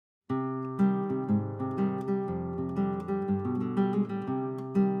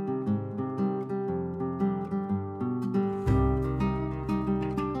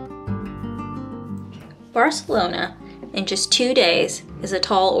Barcelona, in just 2 days, is a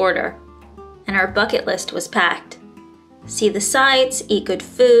tall order, and our bucket list was packed. See the sights, eat good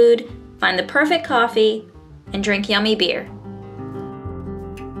food, find the perfect coffee, and drink yummy beer.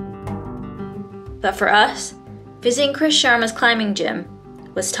 But for us, visiting Chris Sharma's climbing gym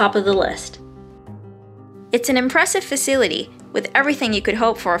was top of the list. It's an impressive facility with everything you could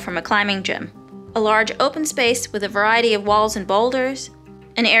hope for from a climbing gym. A large open space with a variety of walls and boulders,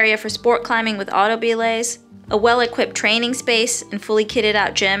 an area for sport climbing with auto belays, a well-equipped training space and fully kitted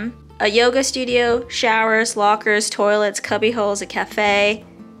out gym, a yoga studio, showers, lockers, toilets, cubby holes, a cafe.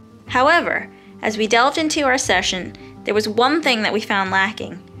 However, as we delved into our session, there was one thing that we found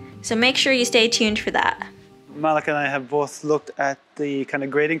lacking, so make sure you stay tuned for that. Malik and I have both looked at the kind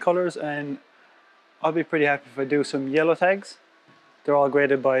of grading colors, and I'll be pretty happy if I do some yellow tags. They're all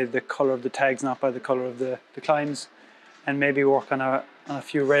graded by the color of the tags, not by the color of the climbs, and maybe work on a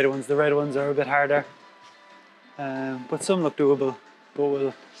few red ones. The red ones are a bit harder, but some look doable, but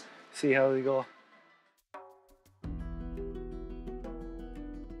we'll see how they go.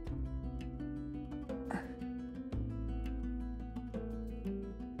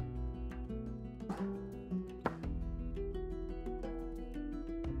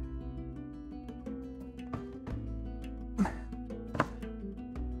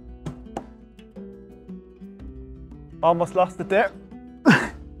 Almost lost it there.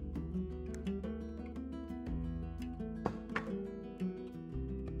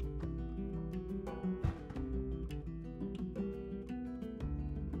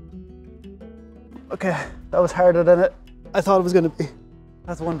 Okay, that was harder than I thought it was going to be.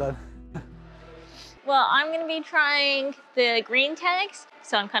 That's one done. Well, I'm going to be trying the green tags.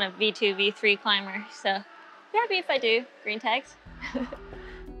 So I'm kind of V2, V3 climber. So be happy if I do green tags.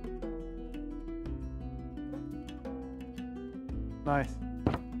 Nice.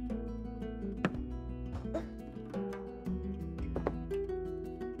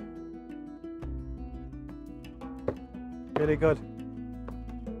 Really good.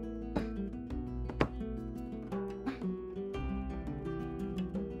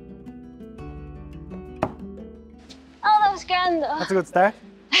 Oh, that was grand though. That's a good start.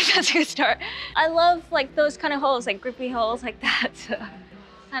 That's a good start. I love like those kind of holes, like grippy holes like that. So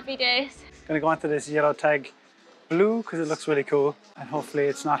happy days. Gonna go onto this yellow tag blue because it looks really cool, and hopefully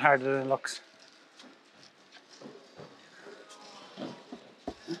it's not harder than it looks.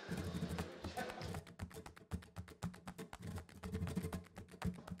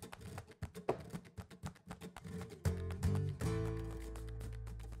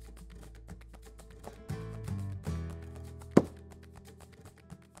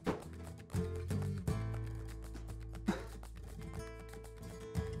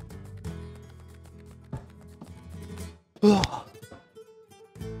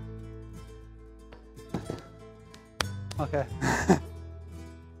 Okay.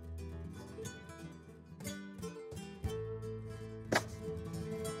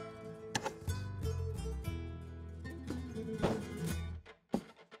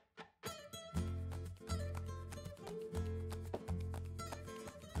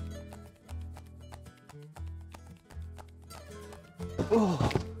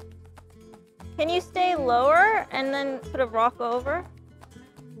 Can you stay lower and then sort of rock over?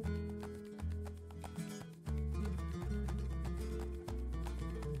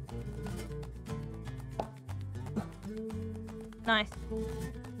 Nice.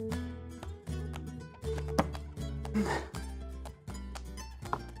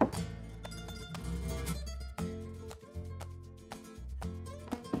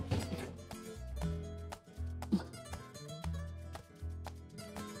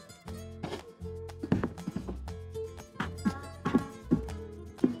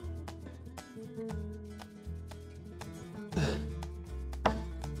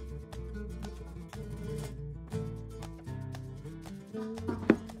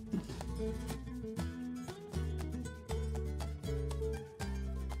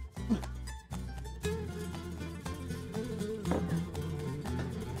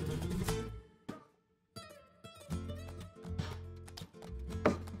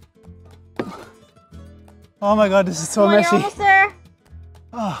 Oh my god, this is so messy. You're almost there.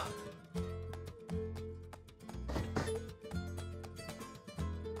 Oh.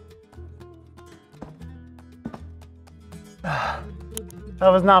 That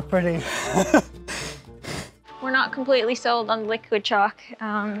was not pretty. We're not completely sold on liquid chalk.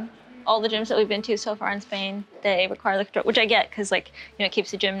 All the gyms that we've been to so far in Spain, they require liquid chalk, which I get because, like, you know, it keeps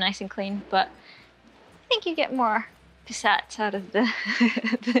the gym nice and clean. But I think you get more cassettes out of the,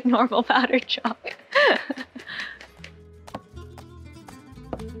 the normal powdered chalk.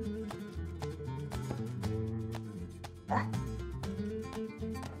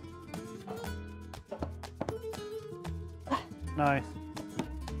 Nice.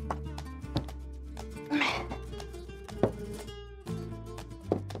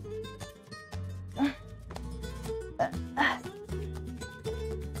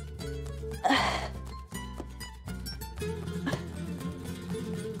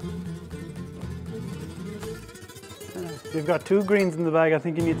 You've got 2 greens in the bag. I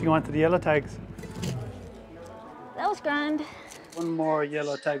think you need to go on to the yellow tags. That was grand. One more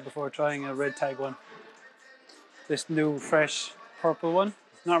yellow tag before trying a red tag one. This new fresh purple one.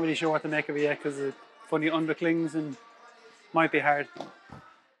 Not really sure what to make of it yet because of funny underclings and might be hard.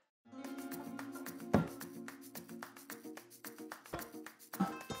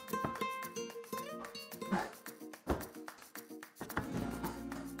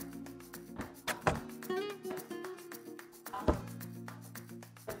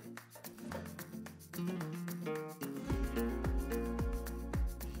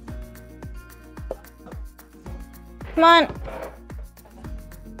 Come on.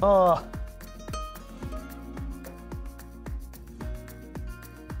 Oh.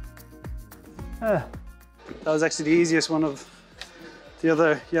 That was actually the easiest one of the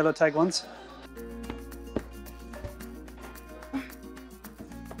other yellow tag ones.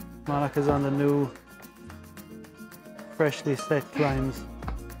 Monica's on the new freshly set climbs.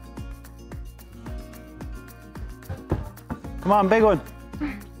 Come on, big one.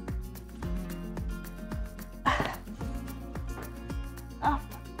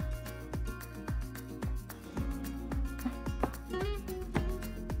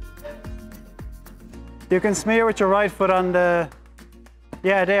 You can smear with your right foot on the,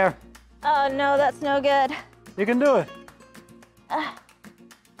 yeah, there. Oh no, that's no good. You can do it. I'm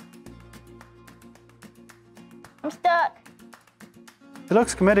stuck. It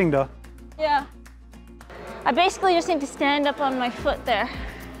looks committing though. Yeah. I basically just need to stand up on my foot there.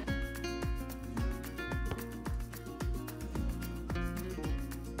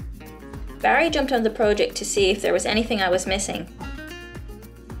 Barry jumped on the project to see if there was anything I was missing.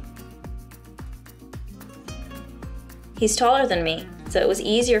 He's taller than me, so it was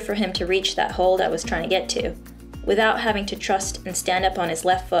easier for him to reach that hold I was trying to get to, without having to trust and stand up on his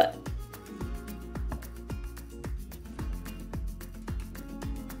left foot.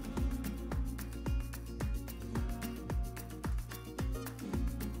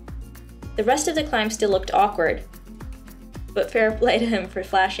 The rest of the climb still looked awkward, but fair play to him for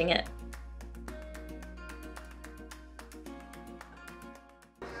flashing it.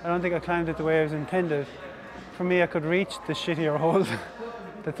 I don't think I climbed it the way I was intended. For me, I could reach the shittier hold,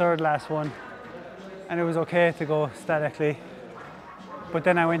 the third last one, and it was okay to go statically. But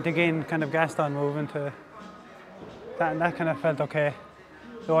then I went again, kind of Gaston moving to that, and that kind of felt okay.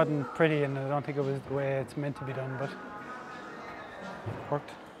 It wasn't pretty, and I don't think it was the way it's meant to be done, but it worked.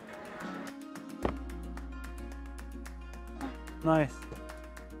 Nice.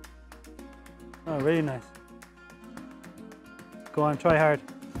 Oh, really nice. Go on, try hard.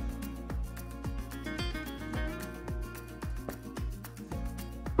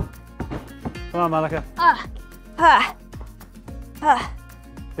 Come on, Malika.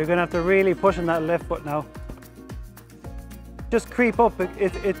 You're gonna have to really push on that left foot now. Just creep up.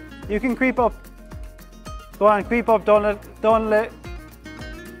 You can creep up. Go on, creep up. Don't let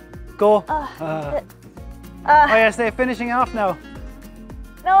go. Oh yeah, stay finishing off now.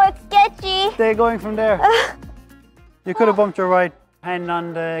 No, it's sketchy. Stay going from there. You could have bumped your right hand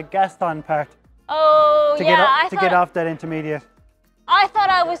on the Gaston part. Oh yeah, to get off that intermediate. I thought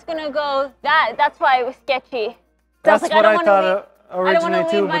I was gonna go that. That's why it was sketchy. That's what I thought originally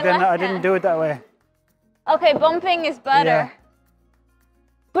too, but then I didn't do it that way. Okay, bumping is better. Yeah.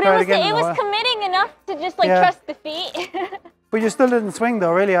 But it was committing enough to just like trust the feet. But you still didn't swing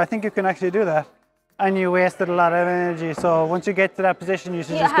though, really. I think you can actually do that. And you wasted a lot of energy, so once you get to that position, you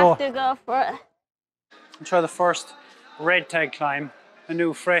should just go. You have to go for it. Try the first red tag climb, a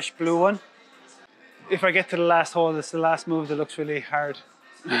new fresh blue one. If I get to the last hole, it's the last move that looks really hard.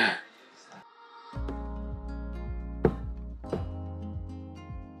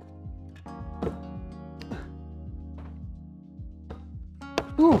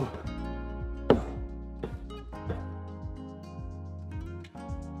 Ooh.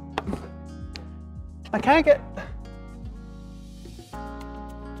 I can't get...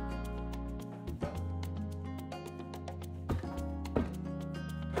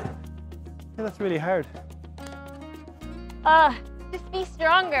 Yeah, that's really hard. Just be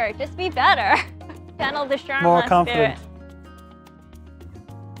stronger, just be better. Channel the Sharma More confident. Spirit.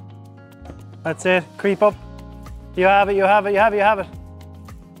 That's it, creep up. You have it, you have it, you have it, you have it.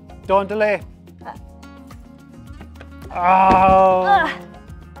 Don't delay. Oh.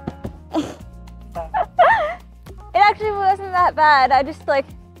 It actually wasn't that bad. bad. I just like...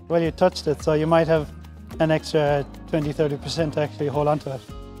 Well, you touched it, so you might have an extra 20-30% to actually hold on to it.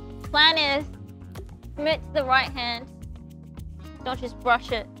 Plan is, commit to the right hand. Don't just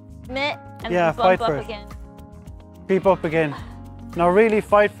brush it. Commit and Yeah, then bump fight for up it. again. Creep up again. Now really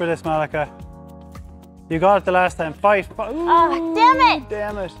fight for this, Malika. You got it the last time. Fight. Ooh, Oh, damn it!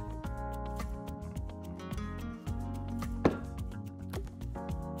 Damn it.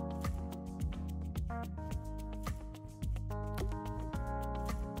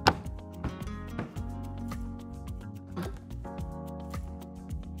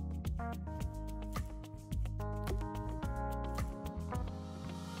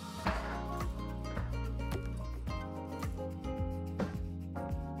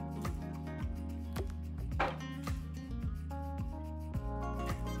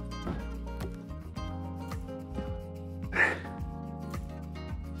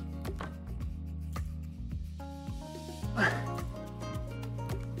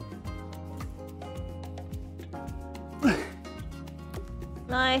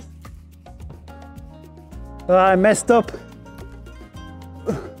 Nice. Oh, I messed up.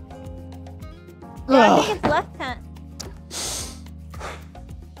 Yeah, I think it's left hand.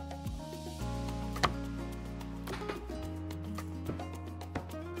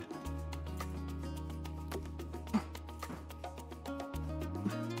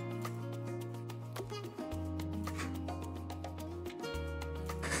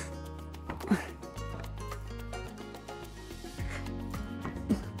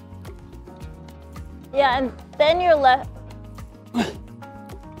 Yeah, and then your left.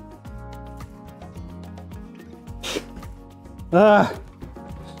 Ah.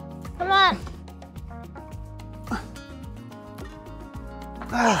 Come on.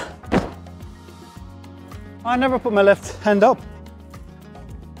 I never put my left hand up.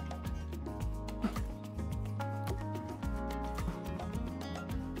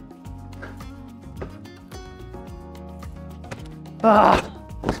 Ah.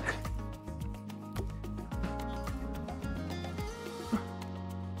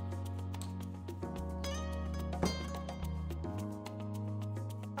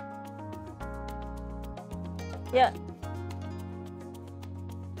 Yeah.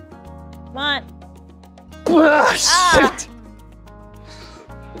 Come on. Ah, shit!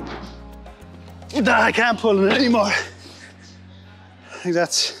 Nah, I can't pull it anymore. I think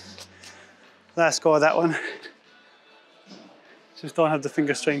that's last go of that one. Just don't have the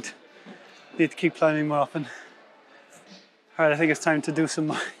finger strength. Need to keep climbing more often. All right, I think it's time to do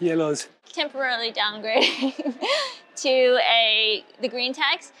some yellows. Temporarily downgrading to the green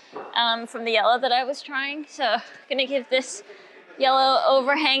tags from the yellow that I was trying. So gonna give this yellow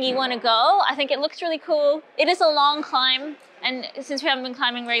overhangy one a go. I think it looks really cool. It is a long climb, and since we haven't been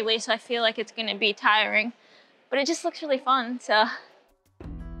climbing regularly, so I feel like it's gonna be tiring, but it just looks really fun, so.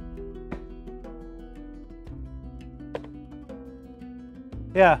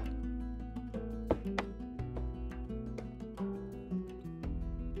 Yeah.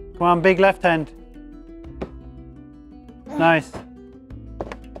 Come on, big left hand. Nice.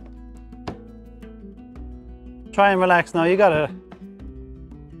 Try and relax now, you gotta.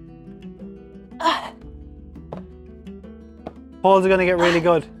 Poles are gonna get really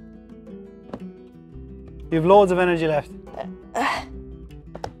good. You have loads of energy left.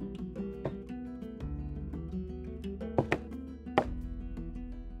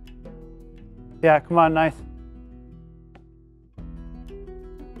 Yeah, come on, nice.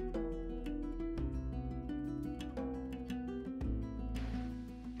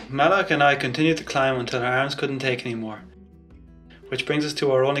 Malak and I continued to climb until our arms couldn't take any more. Which brings us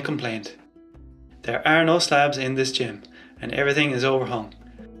to our only complaint. There are no slabs in this gym, and everything is overhung.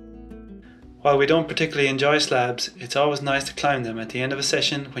 While we don't particularly enjoy slabs, it's always nice to climb them at the end of a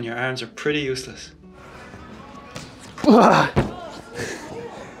session when your arms are pretty useless.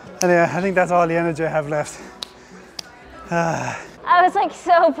 Anyway, I think that's all the energy I have left. I was like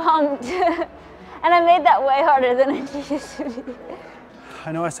so pumped. And I made that way harder than I used to be.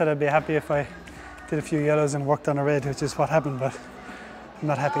 I know I said I'd be happy if I did a few yellows and worked on a red, which is what happened, but I'm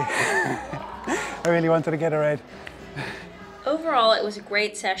not happy. I really wanted to get a red. Overall, it was a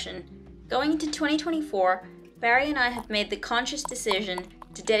great session. Going into 2024, Barry and I have made the conscious decision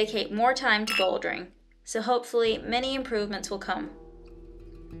to dedicate more time to bouldering, so hopefully many improvements will come.